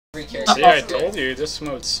every character. See, I told you, this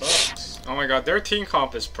mode sucks. Oh my god, their team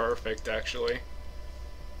comp is perfect, actually.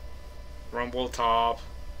 Rumble top,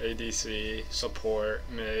 ADC, support,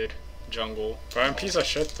 mid, jungle. But I'm a piece of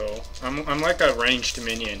shit though. I'm like a ranged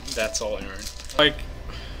minion, that's all Aaron. Like,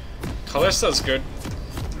 Kallista's good.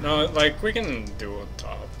 No, like, we can do a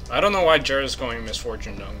top. I don't know why Jared's going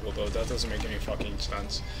Misfortune jungle though, that doesn't make any fucking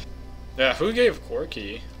sense. Yeah, who gave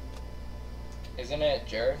Corki? Isn't it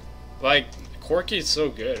Jared? Like, Corki's so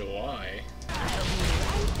good, why?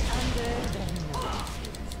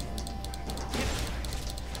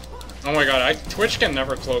 Oh my god, Twitch can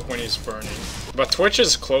never cloak when he's burning. But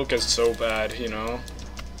Twitch's cloak is so bad, you know?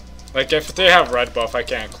 Like, if they have red buff, I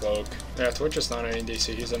can't cloak. Yeah, Twitch is not an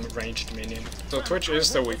ADC, he's a ranged minion. So Twitch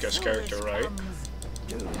is the weakest character, right?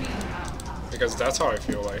 Because that's how I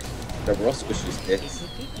feel like. The real squishy sticks.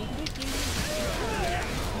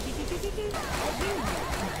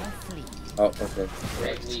 Oh, okay.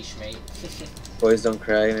 Red leash, mate. Boys don't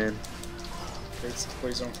cry, man.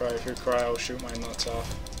 Please don't cry. If you cry, I'll shoot my nuts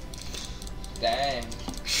off. Dang.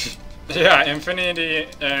 Yeah, Infinity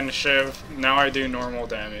and Shiv, now I do normal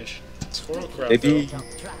damage. Squirrel crab Maybe. though.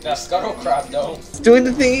 That scuttle crab though. It's doing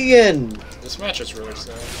the thing again! This match is really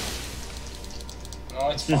sad. No,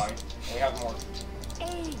 it's fine. We have more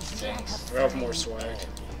things. We have more swag.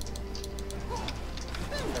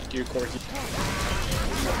 Fuck you, Corky.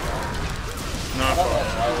 Not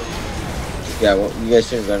fun. Yeah, well, you guys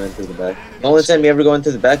shouldn't have gone in through the back. The only time you ever go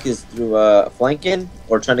into the back is through flanking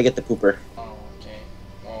or trying to get the pooper. Oh, okay.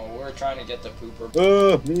 Well, we're trying to get the pooper.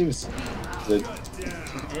 Oh, memes. Good.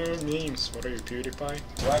 Oh, memes. What are you, PewDiePie?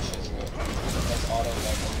 Rush is good. That's auto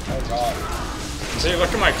level. Oh god. See,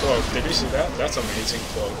 look at my cloak. Did you see that? That's amazing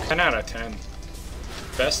cloak. 10 out of 10.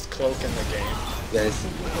 Best cloak in the game. Guys,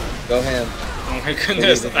 go ham. Oh my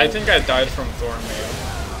goodness, I think I died from Thorn Mail.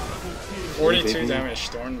 42 damage,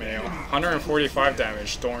 Thorn Mail. 145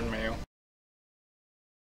 damage, Thorn Mail.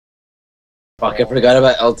 Fuck, I forgot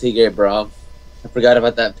about LT Gate, bro. I forgot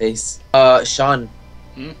about that face. Shawn.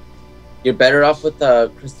 Hmm? You're better off with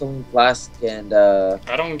the Crystalline Flask and,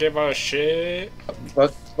 I don't give a shit.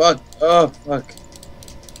 Fuck, oh, fuck.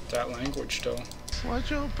 That language, though. Watch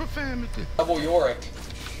your profanity. Double Yorick.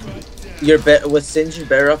 You're with Singe, you're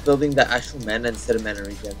better off building the actual mana instead of mana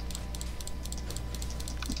regen.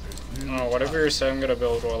 Oh, whatever you say, I'm gonna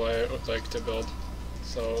build what I would like to build.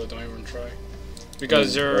 So don't even try.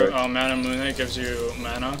 Because your mana Mune gives you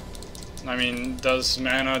mana. I mean, does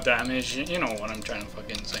mana damage? You know what I'm trying to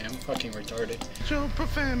fucking say. I'm fucking retarded. Watch your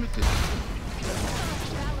profanity.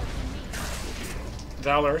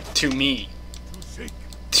 Valor to me.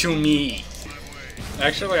 To me.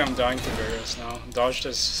 Actually, I'm dying to Varus now. Dodge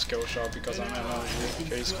this skill shot because I'm MLG.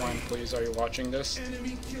 Face Clan, please, are you watching this?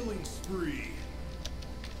 Enemy killing spree.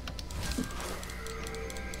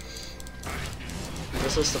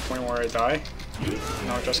 This is the point where I die?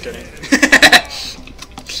 No, just kidding.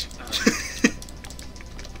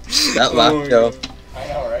 That laugh, though. I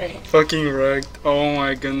know, right? Fucking wrecked. Oh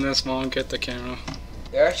my goodness, Mom, get the camera.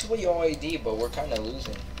 They're actually all AD, but we're kind of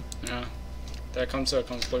losing. Yeah. That comes to a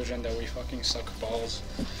conclusion that we fucking suck balls.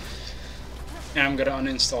 And I'm gonna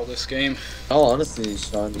uninstall this game. Oh, honestly,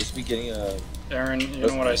 Shawn, you should be getting a... Aaron, you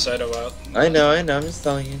know what I said about... I know, I'm just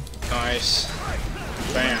telling you. Nice.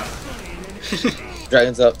 Bam.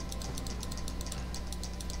 Dragon's up.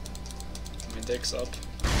 My dick's up.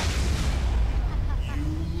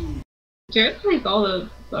 Jared plays all the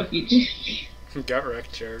fucking Got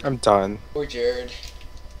wrecked, Jared. I'm done. Poor Jared.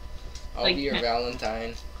 I'll Like- be your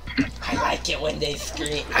Valentine. I like it when they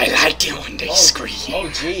scream. I like it when they scream. Oh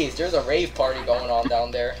jeez, there's a rave party going on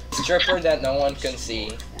down there. Stripper that no one can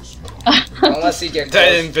see. Unless you get The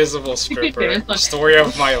close. invisible stripper. Story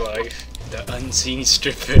of my life. The unseen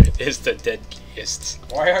stripper is the deadliest.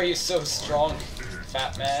 Why are you so strong,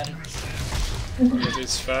 fat man? Because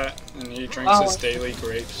he's fat and he drinks his daily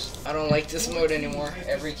grapes. I don't like this mode anymore.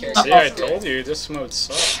 Every character. See, I told you, this mode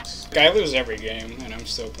sucks. I lose every game and I'm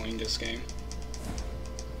still playing this game.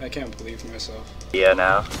 I can't believe myself. Yeah,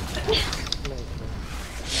 now.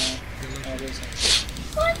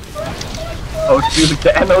 Oh, dude, the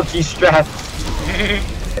MLG strap.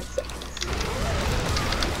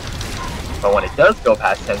 But when it does go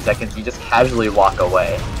past 10 seconds, you just casually walk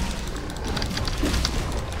away.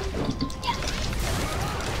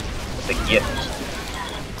 It's a gift.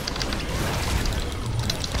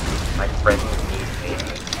 My friend needs me.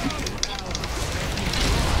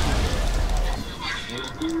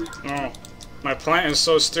 Oh, my plant is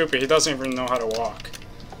so stupid, he doesn't even know how to walk.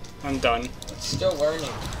 I'm done. Still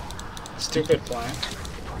learning. Stupid plant.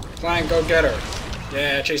 Plant, go get her.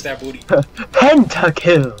 Yeah, chase that booty.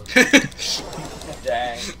 Pentakill!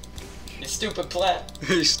 Dang. You stupid plant.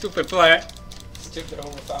 You stupid plant. Stupid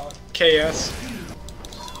overpowered. KS.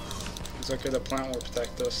 It's okay, the plant will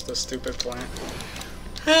protect us, the stupid plant.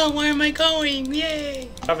 Oh, where am I going?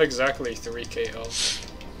 Yay! I have exactly 3k health.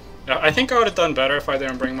 I think I would have done better if I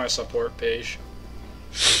didn't bring my support page.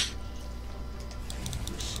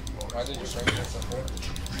 Why did you bring your support?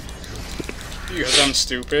 Because I'm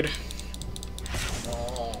stupid.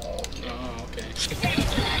 Oh, okay. Oh, okay.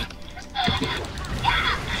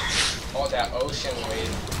 Oh, that ocean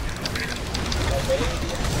wave. That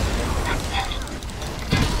wave?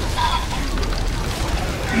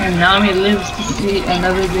 And Nami lives to see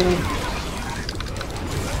another day.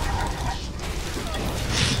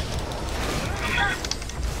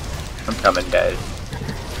 I'm coming, guys.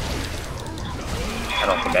 I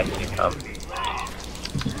don't think I need to come.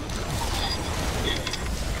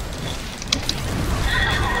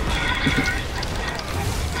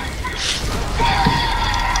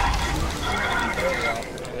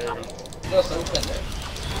 Just open it.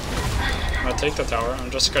 I'll take the tower. I'm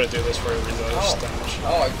just gonna do this for a reload damage.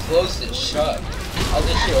 Oh, I closed it shut. How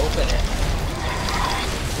did she open it?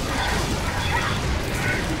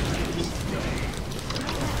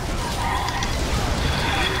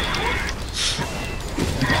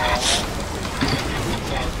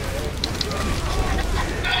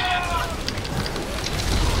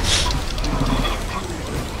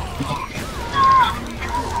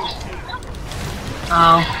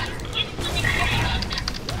 Oh.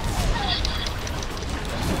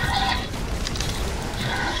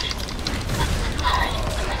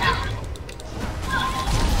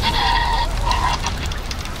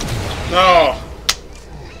 No!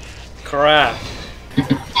 Crap.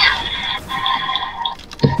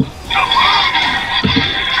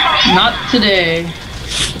 Not today.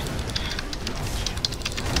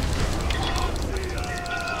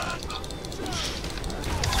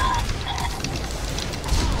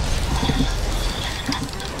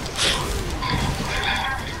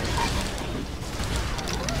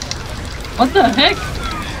 What the heck?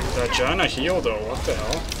 That Janna heal though, what the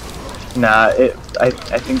hell? Nah, I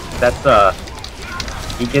think that's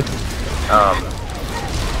he gets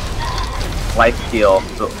life steal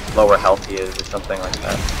the lower health he is or something like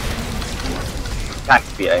that. Attack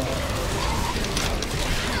speed, I mean.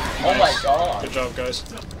 Oh my god. Good job, guys.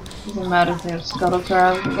 Doesn't matter if they have scuttle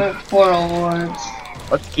crabs, they're portal wards.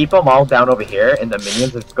 Let's keep them all down over here, and the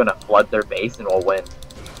minions are just gonna flood their base, and we'll win.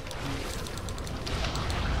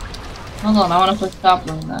 Hold on, I wanna put stop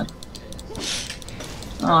on that.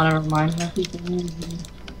 Oh, never mind. I think they're easy.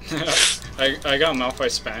 I got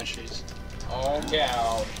Malphite's Banshees. Oh,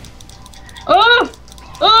 god. Oh!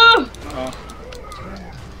 Oh! Oh.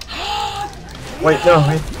 Wait, no,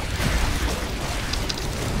 wait.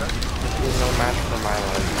 There's no match for my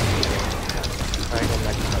life. I go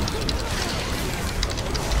next time.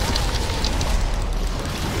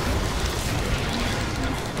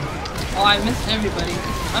 Oh, I missed everybody.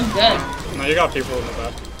 I'm dead. No, you got people in the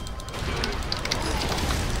back.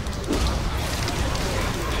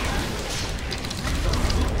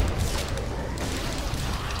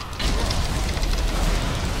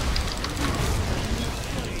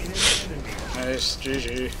 Nice,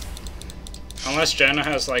 GG. Unless Janna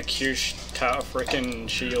has like huge freaking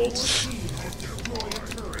shields.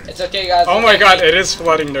 It's okay, guys. Oh my god, it is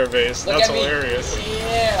flooding their base. Look That's at me. hilarious.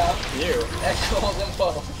 Yeah. You. Echo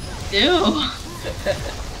info. Ew.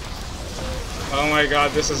 Oh my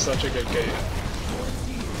god, this is such a good game.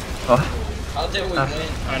 Oh, How did we win?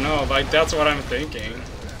 I know, like that's what I'm thinking.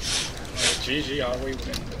 Like, GG, how we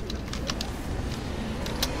win.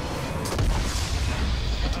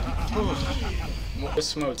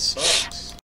 This mode sucks.